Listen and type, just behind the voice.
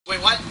Wait,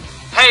 what?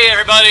 Hey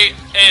everybody,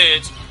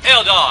 it's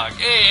Hail Dog,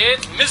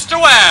 it's Mr.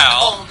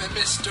 Wow, Oh,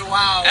 Mr.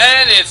 Wow.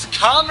 and it's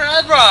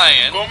Comrade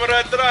Ryan.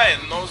 Comrade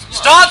Ryan knows much.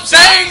 Stop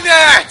saying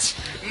that!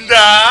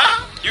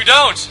 Da, You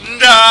don't.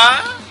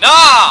 da,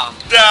 Nah.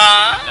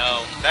 da.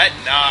 No. That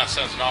nah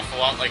sounds an awful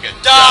lot like a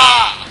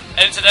Da.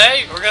 And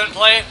today we're gonna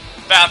play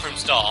Bathroom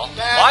Stall.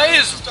 Why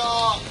is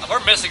we're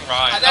missing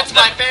Ryan? That's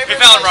my favorite.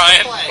 We found place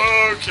Ryan. to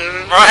play.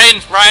 Okay.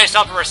 Ryan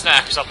stopped for a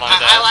snack or something like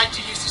that. I like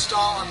to use the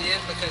stall on the end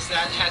because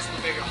that has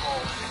the bigger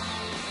hole.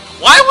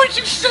 Why would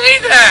you say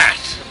that?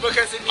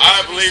 Because it needs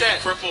I to be believe said.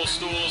 in cripple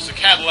stools, a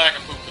Cadillac,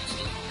 and pooping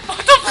stool. What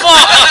the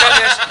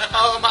fuck?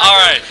 Oh my All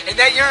God. right. And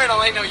that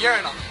urinal ain't no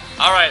urinal.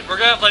 All right, we're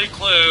gonna play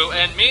Clue,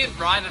 and me and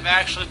Ryan have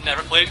actually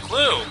never played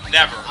Clue.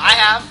 Never. I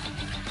have.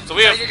 So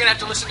we So have. you're gonna have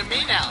to listen to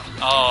me now.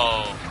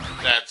 Oh,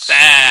 That's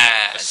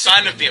bad. a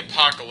sign of the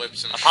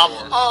apocalypse, I'm Apop-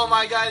 sure. Oh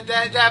my God,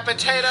 that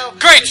potato.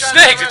 Great You're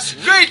trying to snakes!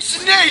 remember- Great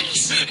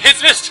snakes!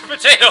 It's Mr.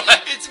 Potato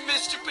Head. It's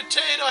Mr.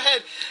 Potato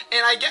Head,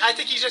 and I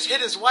think he just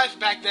hit his wife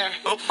back there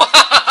What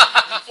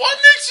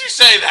makes you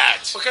say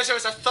that? because there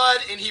was a thud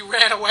and he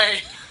ran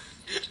away.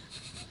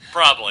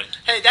 Probably.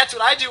 Hey, that's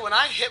what I do when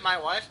I hit my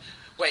wife.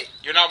 Wait,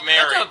 You're not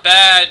married. That's a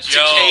bad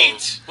joke.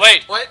 Kate?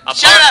 Wait. what? A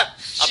Shut part, up!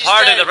 A She's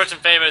part of dead. the Rich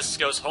and Famous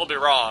goes horribly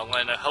wrong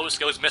when a host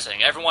goes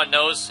missing. Everyone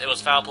knows it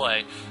was foul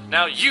play.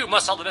 Now you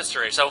must solve the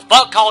mystery. So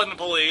fuck calling the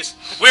police.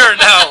 We're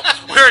now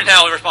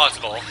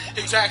responsible.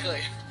 Exactly.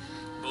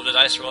 Move the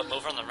dice roll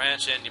over on the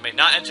ranch, and you may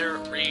not enter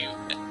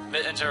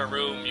a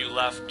room you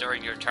left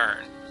during your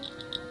turn.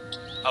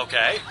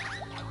 Okay.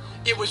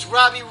 It was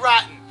Robbie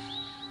Rotten.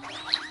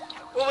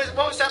 What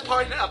was that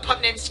part? A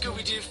pup named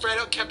Scooby Doo.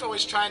 Fredo kept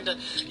always trying to,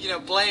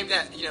 blame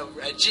that,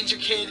 ginger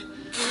kid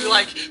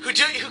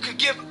who could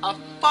give a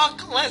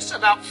fuck less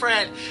about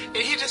Fred, and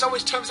he just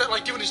always turns out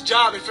like doing his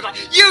job, and Fred's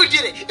like, "You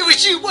did it! It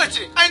was you,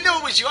 wasn't it? I know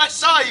it was you. I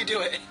saw you do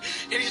it."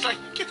 And he's like,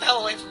 "Get the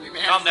hell away from me,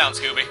 man." Calm down,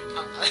 Scooby.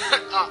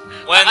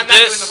 When I'm not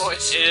doing the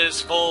voice. this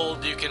is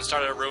full, you can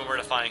start a rumor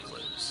to find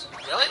clues.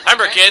 Really?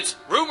 Remember, Okay. kids,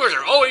 rumors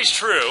are always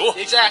true.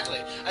 Exactly.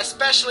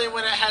 Especially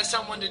when it has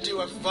someone to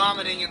do a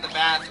vomiting in the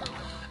bathroom.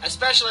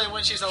 Especially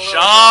when she's a little.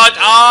 Shut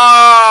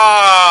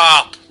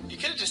up! You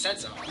could have just said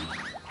so.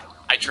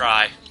 I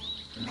try.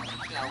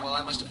 Yeah, well,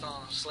 I must have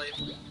fallen asleep.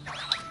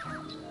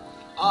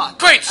 Ah,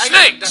 Great I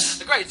got snakes!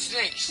 The great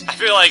snakes. I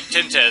feel like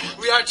Tintin.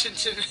 We are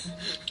Tintin.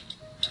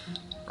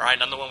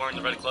 Ryan, I'm the one wearing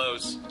the red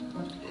clothes.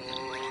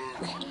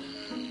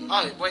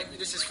 Oh wait,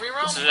 this is free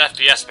roam. This is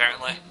FPS,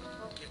 apparently.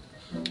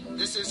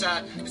 This is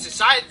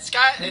side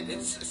sky.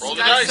 It's Roll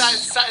the side,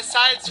 dice.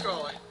 side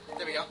scroller.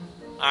 There we go.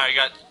 Alright, you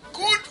got...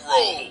 Good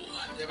roll.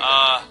 There we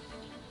go.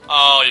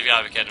 Oh, you've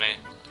got to be kidding me.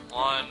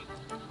 1,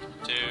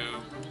 2,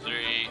 3...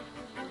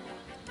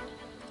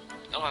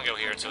 I'm gonna go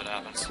here and see what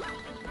happens.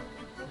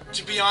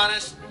 To be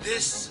honest,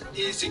 this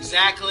is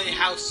exactly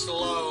how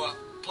slow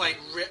playing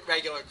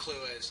regular Clue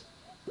is.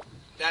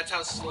 That's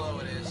how slow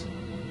it is.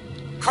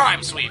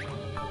 Crime sweep!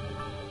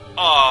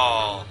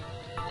 Oh,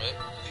 What? What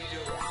are you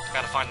doing?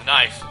 gotta find the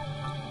knife.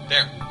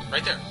 There.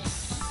 Right there.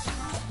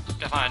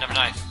 Gotta find another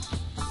knife.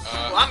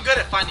 Well, I'm good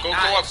at finding Go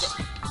knives. up.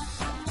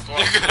 Go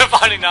You're up. good at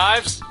finding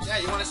knives? Yeah,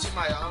 you want to see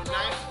my own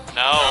knife?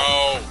 No.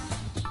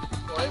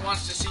 No. Well, it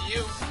wants to see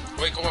you.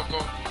 Wait, go up, go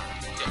up.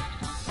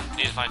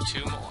 Need to find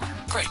 2 more.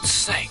 Great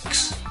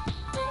snakes!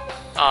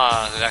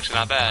 That's actually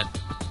not bad.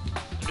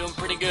 I'm doing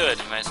pretty good,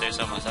 if I say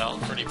so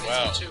myself. Pretty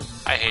well. Two.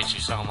 I hate you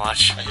so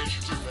much. I hate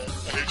you too, man.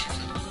 I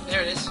hate you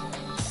There it is.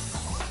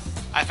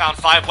 I found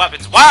 5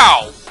 weapons.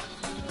 Wow!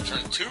 too.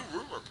 Turn 2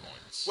 rumor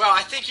points. Well,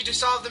 I think you just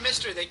solved the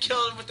mystery. They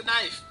killed him with the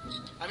knife.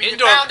 I mean,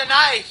 Indoor- you found a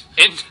knife.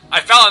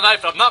 I found a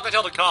knife, but I'm not gonna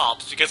tell the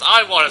cops because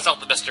I want to solve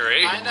the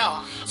mystery. I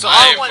know. So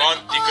I I want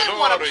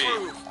want the to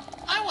glory. prove.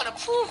 I want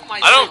to prove my.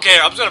 I don't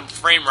care. I'm just gonna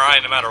frame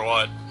Ryan no matter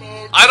what.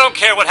 I don't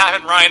care what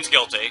happened. Ryan's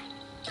guilty.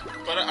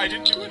 But I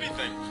didn't do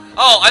anything.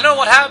 Oh, I know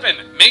what happened.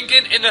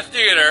 Minkin in the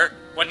theater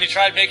when he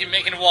tried making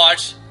Minkin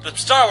watch the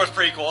Star Wars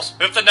prequels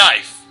with the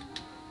knife.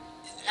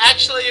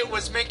 Actually, it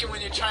was Minkin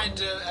when you're trying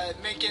to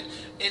Minkin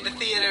in the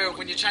theater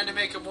when you're trying to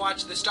make him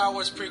watch the Star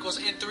Wars prequels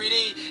in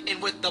 3D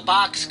and with the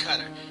box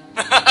cutter.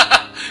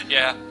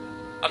 Yeah,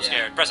 I'm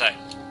scared. Press A.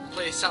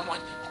 Please, someone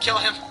kill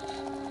him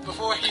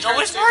before he. It's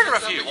always turns murder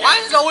into with you. something Why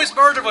else. is it always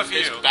murder with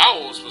His you?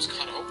 bowels was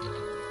cut open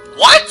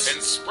What?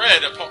 and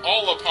spread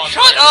all upon.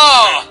 Shut the-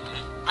 up!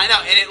 I know,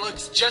 and it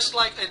looks just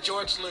like a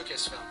George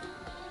Lucas film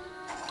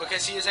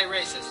because he is a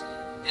racist,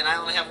 and I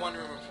only have 1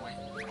 rumor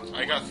point.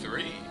 I got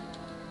 3.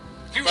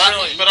 You But,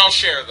 really? but I'll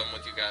share them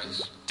with you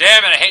guys.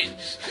 Damn it!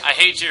 I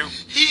hate you.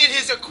 He and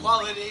his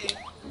equality.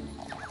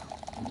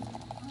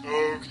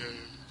 Okay.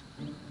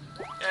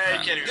 Yeah,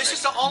 you can't even. This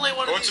is the only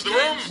one Go of these into the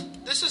room. games-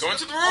 This is Go the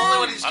into the only room.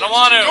 one of these I don't games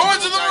want to. you Go can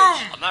into the do room.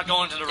 I'm not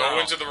going to the room. Go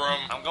into the room.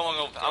 I'm going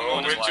over. I'm Go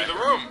going this into way. the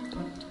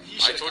room. He I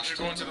should've told you to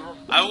gone. go into the room.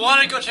 I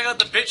want to go check out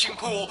the bitching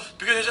pool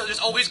because there's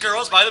always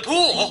girls by the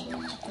pool.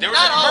 There was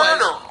Not a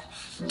always.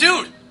 murder.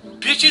 Dude,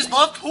 Bitches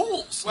love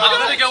pools. Well, I'm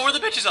gonna go where the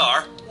bitches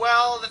are.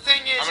 Well, the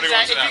thing is I'm gonna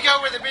that go to if you that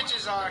go where the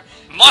bitches are...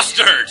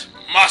 Mustard.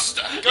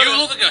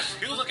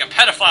 You look like a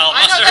pedophile,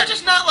 I know, Mustard. that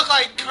does not look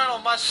like Colonel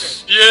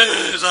Mustard.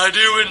 Yes, I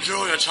do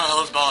enjoy a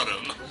child's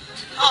bottom.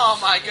 Oh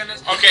my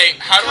goodness. Okay,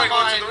 how do I Come go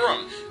on. into the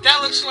room?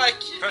 That looks like...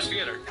 Press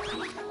theater.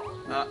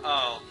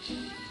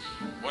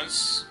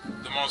 Once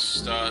the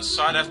most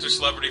sought-after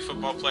celebrity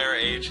football player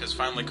age has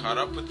finally caught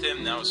up with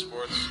him, now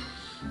sports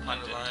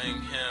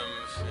underlying him,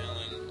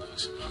 failing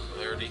lose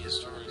popularity, his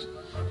stories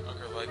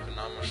longer life, but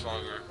not much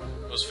longer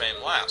was fame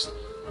last.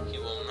 He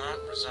will not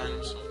resign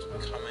himself to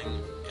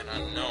becoming an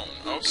unknown.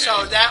 Okay.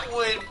 So that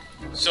would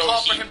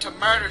call for him to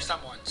murder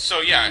someone.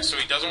 So yeah, so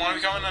he doesn't want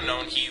to become an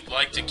unknown. He'd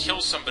like to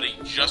kill somebody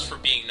just for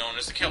being known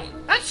as the killer.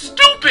 That's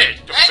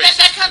stupid!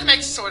 That kind of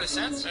makes sort of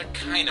sense. That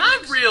kind of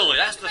Not really,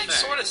 that's the Makes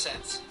thing. sort of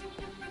sense.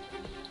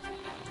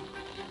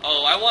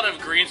 Oh, I want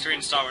to green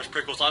screen Star Wars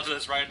prequels onto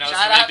this right now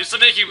Shut up. just to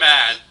make you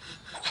mad.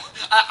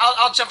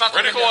 I'll jump out the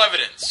critical window.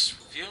 evidence.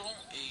 Reveal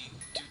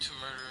a due to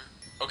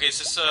murder. Okay, is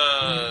this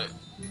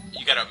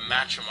you gotta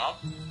match him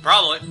up?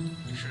 Probably.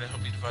 Make sure to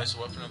help you devise a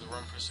weapon of the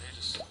wrong person.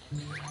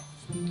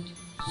 Okay.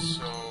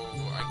 So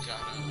I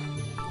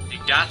gotta. You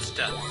got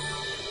to.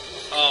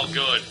 Oh,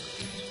 good.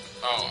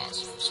 Oh,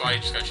 awesome. So I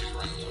just gotta choose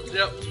random one.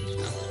 Yep.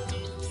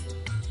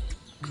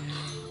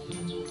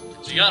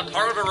 So you got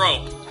part of the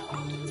rope.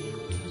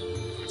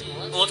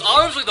 Well, it's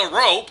obviously the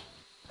rope.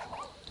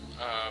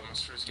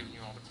 Mustard has given you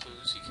all the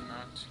clues. He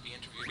cannot be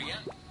interviewed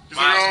again. He's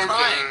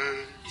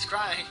crying. He's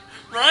crying.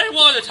 Ryan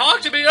wanted to talk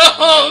to me.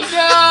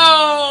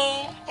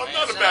 Oh, no! I'm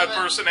not a bad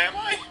person, am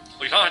I?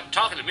 Well, you're not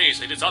talking to me,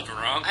 so you did something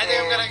wrong. I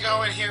think I'm gonna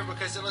go in here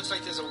because it looks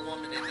like there's a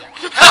woman in there.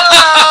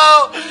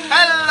 Hello!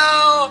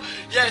 Hello!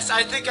 Yes,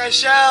 I think I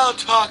shall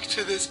talk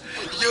to this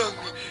young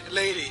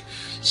lady.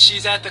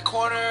 She's at the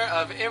corner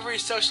of every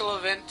social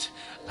event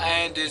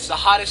and is the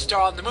hottest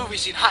star on the movie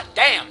scene. Hot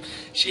damn!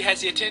 She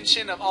has the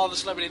attention of all the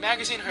celebrity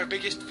magazine. Her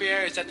biggest fear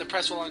is that the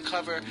press will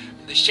uncover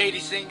the shady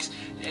things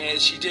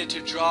as she did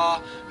to draw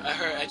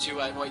her to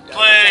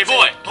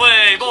Playboy!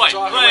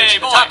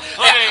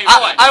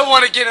 I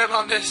want to get in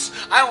on this.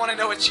 I want to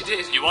know what she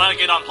did. You want to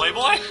get on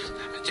Playboy?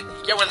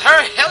 Yeah, with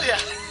her? Hell yeah.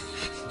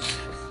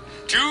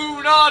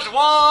 Do not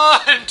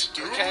want!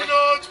 Okay.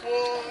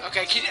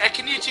 Okay,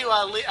 can you two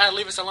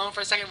leave us alone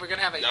for a second? We're going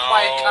to have a No,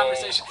 quiet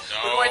conversation.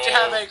 no. We're going to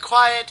have a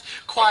quiet...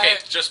 Okay,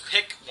 just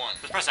pick one.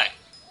 Let's press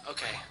A.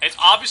 Okay. It's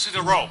obviously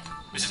the rope.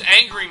 This is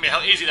angering me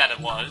how easy that it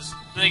was.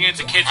 The thing is,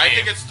 it's a kid's I game.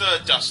 think it's the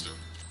duster.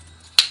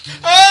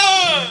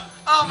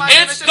 Oh my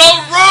It's goodness. the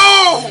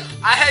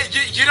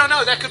rope! You don't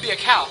know. That could be a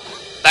cow.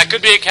 That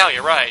could be a cow,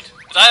 you're right.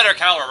 It's either a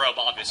cow or a rope,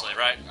 obviously,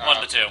 right? One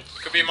of the two.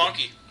 Could be a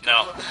monkey.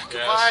 No.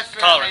 Goodbye,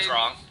 Coloring's Fairy.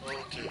 wrong.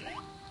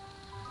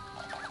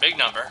 Big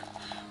number.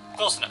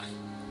 Close enough.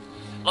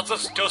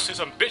 Let's go see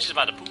some bitches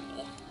by the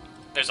pool.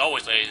 There's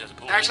always ladies at the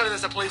pool. Actually,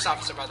 there's a police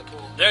officer by the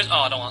pool.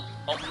 I don't want...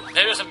 Oh, maybe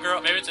there's some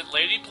girl... Maybe it's a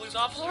lady police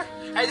officer?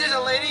 Hey, there's a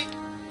lady.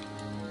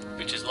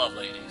 Bitches love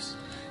ladies.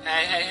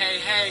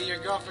 Hey, your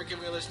girlfriend could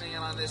be listening in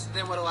on this.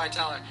 Then what do I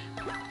tell her?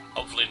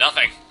 Hopefully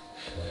nothing.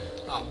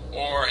 Oh.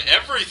 Or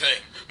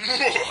everything.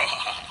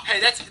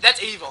 Hey,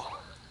 that's evil.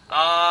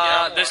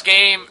 This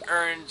game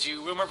earns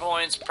you rumor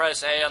points.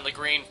 Press A on the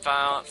green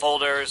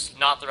folders,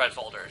 not the red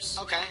folders.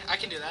 Okay, I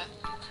can do that.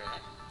 Okay.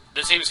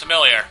 This seems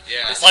familiar.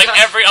 Yeah. It's like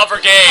every other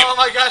game. Oh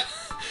my god.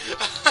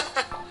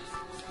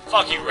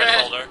 Fuck you,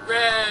 red folder.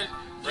 Red.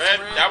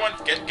 That one.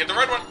 Get the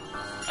red one.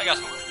 I got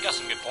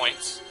some good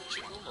points.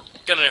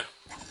 Gonna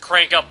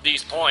crank up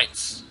these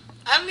points.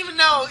 I don't even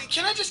know.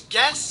 Can I just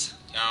guess?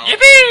 No.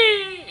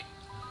 Yippee!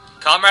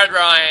 Comrade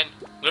Ryan,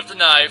 lift the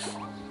knife.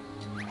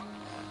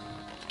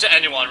 To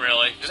anyone,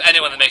 really. Just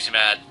anyone that makes you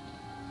mad.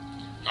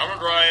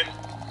 Comrade Ryan,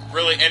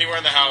 really anywhere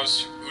in the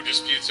house who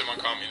disputes him on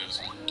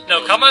communism.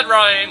 No, Comrade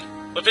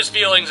Ryan, with his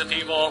feelings of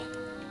people.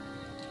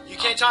 You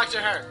can't talk to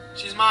her.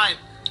 She's mine.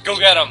 Go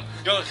get him.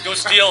 Go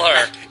steal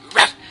her.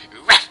 Ruff.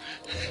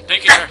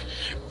 Thinking her.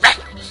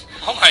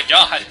 Oh my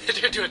god.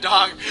 To a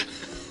dog.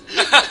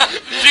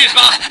 Jeez,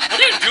 Mom,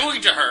 what are you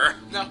doing to her?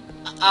 No.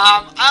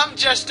 I'm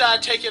just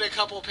taking a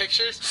couple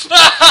pictures.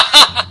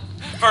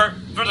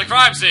 For the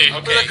crime scene.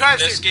 Okay, the crime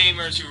this scene. game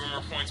earns you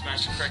rumor points,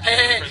 match the correct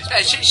Hey,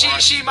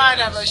 she might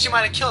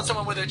have killed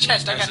someone with her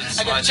chest. I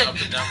gotta check. up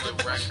and down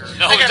the record.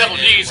 No, I gotta- double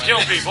D's kill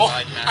people.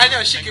 I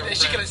know she could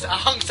have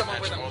hung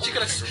someone with them. She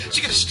could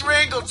have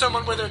strangled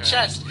someone with her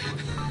chest.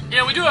 You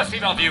know, we do have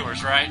female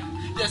viewers, right?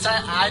 Yes,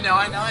 I know,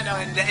 and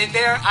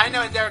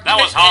they're That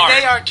was hard.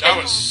 They are That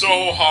capable. was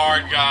so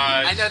hard,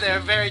 guys. I know they're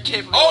very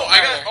capable. Oh, of I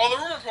murder. got all the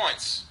rumor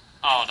points.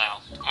 Oh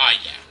no.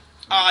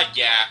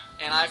 Yeah.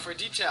 An eye for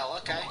detail.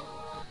 Okay,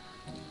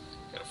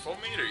 Got a full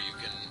meter. You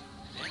can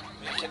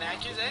make an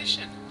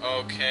accusation.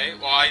 Okay.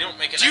 Well, I don't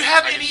make an. Do you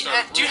have I can any?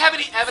 start Do you have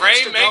any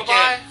evidence Frame to go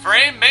by? Minkin.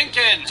 Frame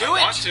Minkin. Do I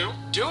it. want to.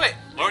 Do it.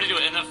 Where would you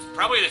do it?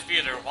 Probably the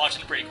theater,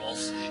 watching the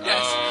prequels.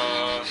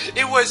 Yes.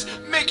 It was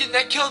Minkin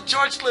that killed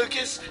George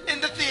Lucas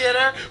in the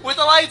theater with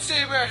a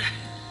lightsaber.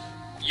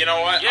 You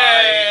know what?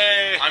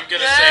 Yay! I'm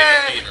gonna Yay!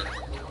 say the theater.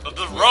 The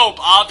But the rope,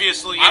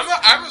 obviously.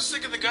 I was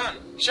sick of the gun.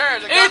 Sure,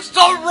 the gun. It's the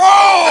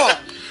rope!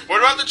 What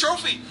about the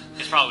trophy?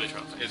 It's probably a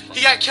trophy.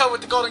 He got killed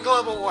with the Golden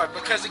Globe Award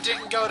because it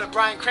didn't go to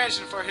Bryan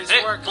Cranston for his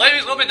work. Blame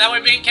his woman, that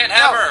way Bean can't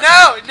have her.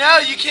 No,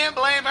 you can't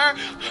blame her.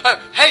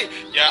 Hey.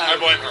 Yeah, I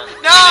blame her.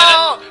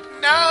 No,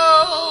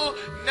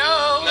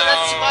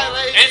 that's my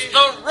lady. It's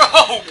the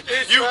rope.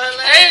 It's You my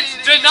can't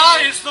lady.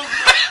 deny it's the rope.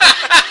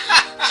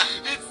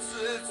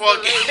 Well,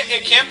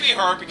 it can't be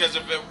her because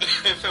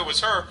if it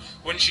was her,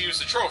 wouldn't she use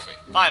the trophy?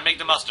 Fine, make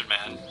the mustard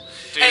man.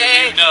 Do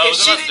Hey, you know if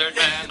the she mustard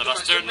didn't- man? The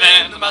mustard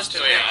man. The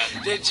mustard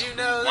man. Did you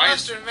know the Why is-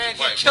 mustard man?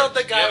 He wait, killed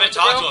the You guy haven't with the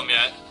talked to rope. him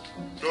yet.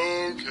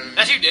 Okay.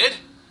 Yes, you did.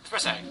 For a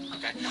second.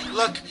 Okay.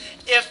 Look,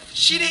 if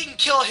she didn't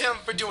kill him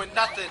for doing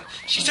nothing,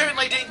 she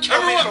certainly didn't kill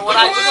me Everyone, for what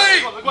look I away!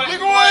 did. Look What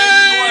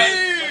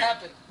away!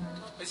 happened?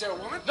 Is there a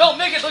woman? No,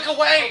 make it look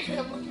away. Okay,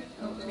 I'm looking.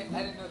 Oh, okay,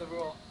 I didn't know the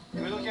rule.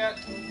 Can we look at?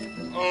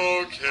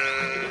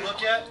 Okay.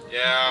 Look at?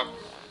 Yeah.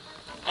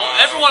 Well,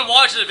 everyone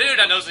watches the video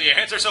that knows the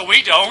answer, so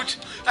we don't.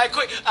 Alright,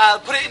 quick,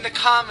 put it in the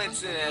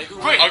comments. Who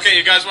Quick. wins. Okay,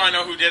 you guys want to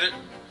know who did it?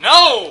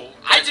 No.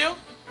 I do.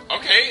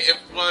 Okay, it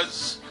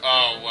was.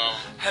 Oh well.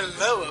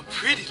 Hello, a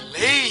pretty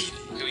lady.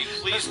 Can we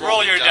please Let's roll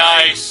the your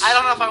dice. I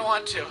don't know if I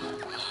want to.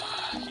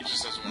 He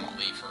just doesn't want to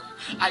leave her.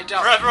 I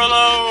don't. Forever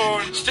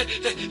alone.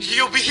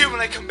 You'll be here when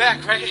I come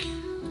back, right?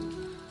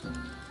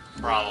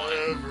 Probably.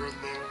 Forever alone.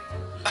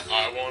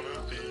 I wanna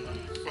be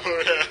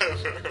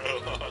forever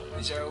alone.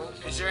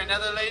 Is there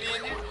another lady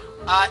in here?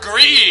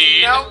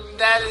 Green. No,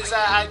 that is.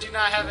 I do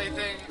not have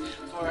anything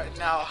for it.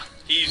 No.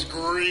 He's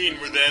green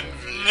with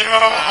envy.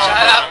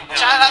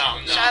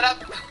 Shut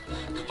up.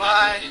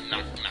 Goodbye.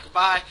 No.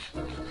 Goodbye.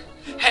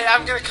 Hey,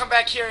 I'm gonna come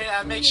back here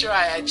and make sure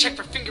I check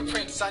for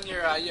fingerprints on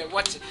your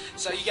what's it.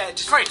 So you gotta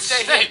just Great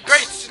stay snakes. here.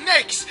 Great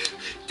snakes.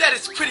 That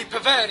is pretty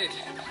perverted.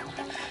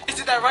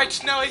 Isn't that right,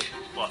 Snowy?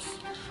 Woof.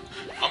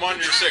 I'm on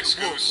your 6,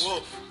 Goose.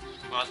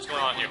 What's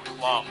going on here?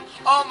 Plum.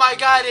 Oh my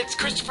God! It's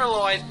Christopher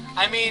Lloyd.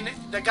 I mean,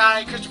 the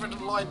guy Christopher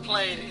Lloyd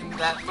played in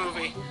that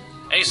movie.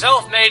 A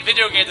self-made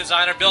video game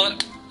designer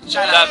built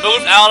Shut that up.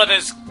 moved out of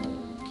his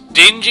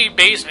dingy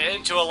basement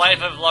into a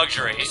life of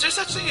luxury. Is there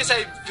such thing as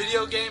a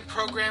video game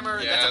programmer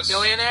that's Yes. a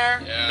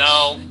billionaire? Yes.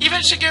 No.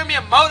 Even Shigeru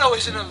Miyamoto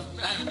isn't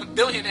a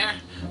billionaire.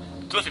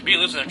 Cliffy B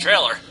lives in a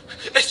trailer.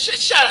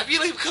 Shut up! You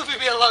leave Cliffy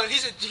B alone.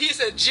 He's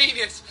a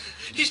genius.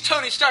 He's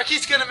Tony Stark.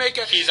 He's gonna make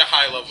a. He's a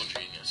high-level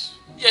genius.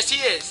 Yes,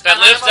 he is. That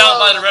lives down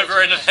by the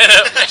river in a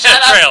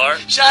trailer.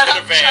 Shut In a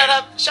up! van. Shut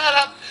up! Shut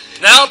up!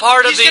 Now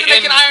part of He's the gonna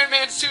make an Iron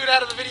Man suit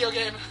out of the video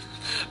game.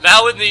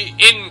 Now in the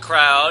in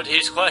crowd,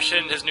 he's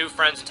questioned his new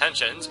friend's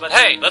intentions. But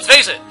hey, let's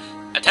face it,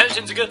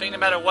 attention's a good thing no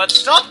matter what.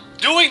 Stop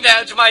doing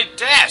that to my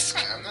desk.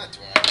 I'm not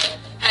doing it.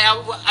 Hey,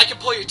 I can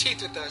pull your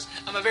teeth with those.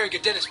 I'm a very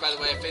good dentist, by the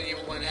way. If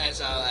anyone has,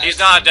 He's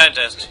not a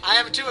dentist. I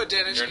am too a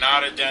dentist. You're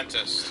not a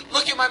dentist.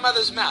 Look at my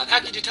mother's mouth.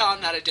 How could you tell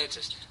I'm not a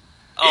dentist?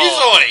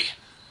 Oh, Easily.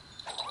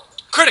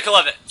 critical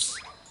evidence.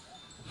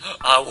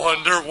 I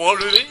wonder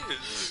what it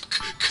is.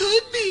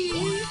 Could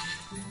be.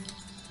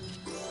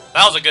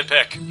 That was a good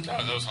pick.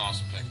 That was an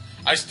awesome pick.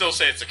 I still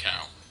say it's a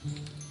cow.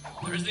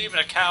 There isn't even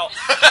a cow.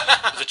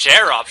 There's a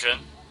chair option.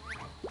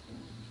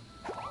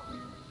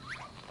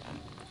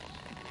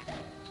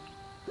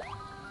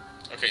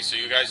 Okay, so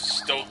you guys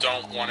still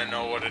don't want to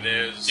know what it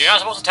is. You're not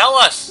supposed to tell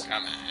us.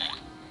 Come on.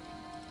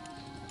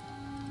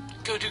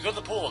 Go to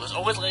the pool. There's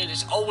always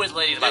ladies by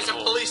There's the a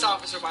pool. police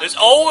officer by There's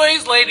the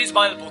always ladies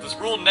by the pool. This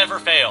rule never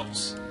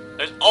fails.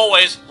 There's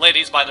always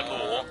ladies by the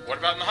pool. What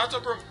about in the hot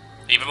tub room?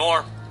 Even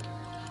more.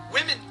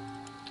 women.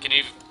 Can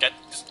you get...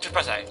 Just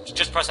press A.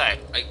 Just press A.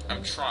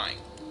 I'm trying.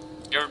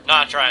 You're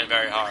not trying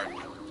very hard.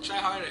 Try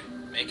harder.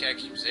 Make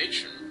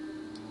accusation.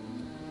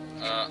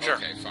 Sure.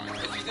 Okay, fine.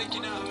 If you think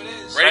you know who it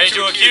is. Ready Ready to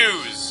to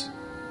accuse.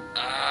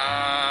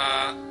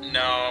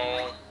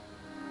 No.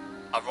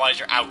 Otherwise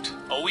you're out.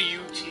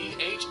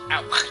 O-U-T-H,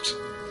 out.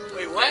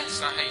 Wait, what?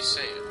 That's not how you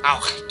say it.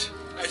 Out. That's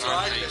That's what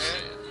not I how you did. say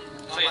it.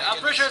 Oh Say, my I'm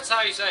pretty sure that's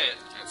how you say it.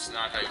 That's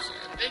not how you say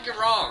I it. think you're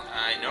wrong.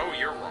 I know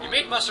you're wrong. You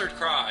made Mustard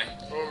cry.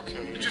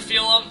 Okay. Did you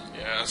feel him?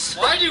 Yes.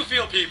 Why do you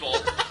feel people?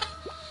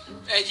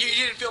 Hey, you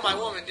didn't feel my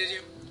woman, did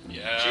you?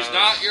 Yeah. She's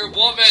not your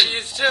woman. She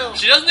is too.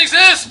 She doesn't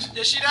exist.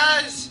 Yes, she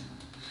does.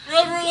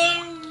 Forever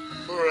alone.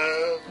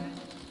 Forever.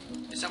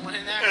 Is someone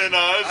in there? And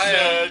I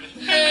said,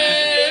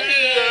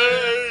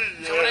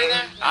 Is someone in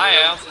there? I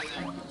am.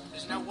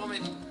 There's no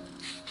woman.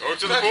 Go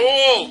to the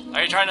pool.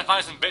 Are you trying to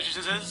find some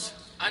bitches?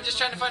 I'm just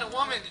trying to find a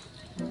woman.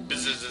 Some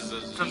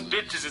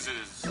bitches.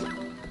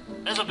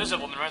 There's a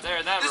woman right there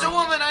in that There's a room.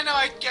 woman. I know.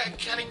 I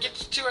gotta get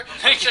to her.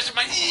 Hey. Just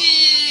my.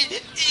 I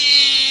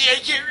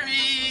can't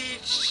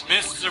reach.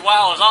 Mr.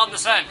 Wow is on the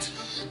scent.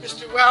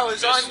 Mr. Wow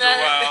is on Mr.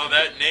 that. Wow,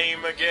 that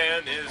name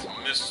again is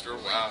Mr.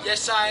 Wow.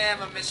 Yes, I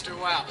am a Mr.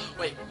 Wow.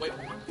 Wait.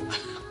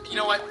 You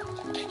know what?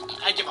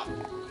 I give up.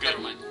 Good.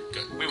 Never mind.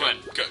 Good. We win.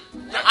 Good.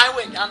 No, I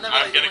win. I'll never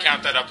I'm let you gonna win.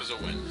 count that up as a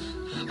win.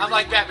 I'm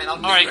like Batman. I'll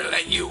never right.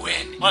 let you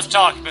win. Let's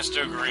talk,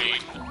 Mr. Green.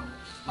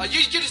 Oh,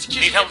 you just accuse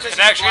Need me help with because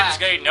connections, he's black.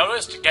 getting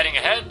noticed, getting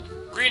ahead?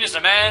 Green is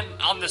the man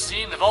on the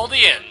scene of all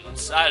the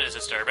ends. That is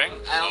disturbing.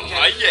 I don't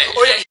care. yeah.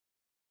 Oh yeah.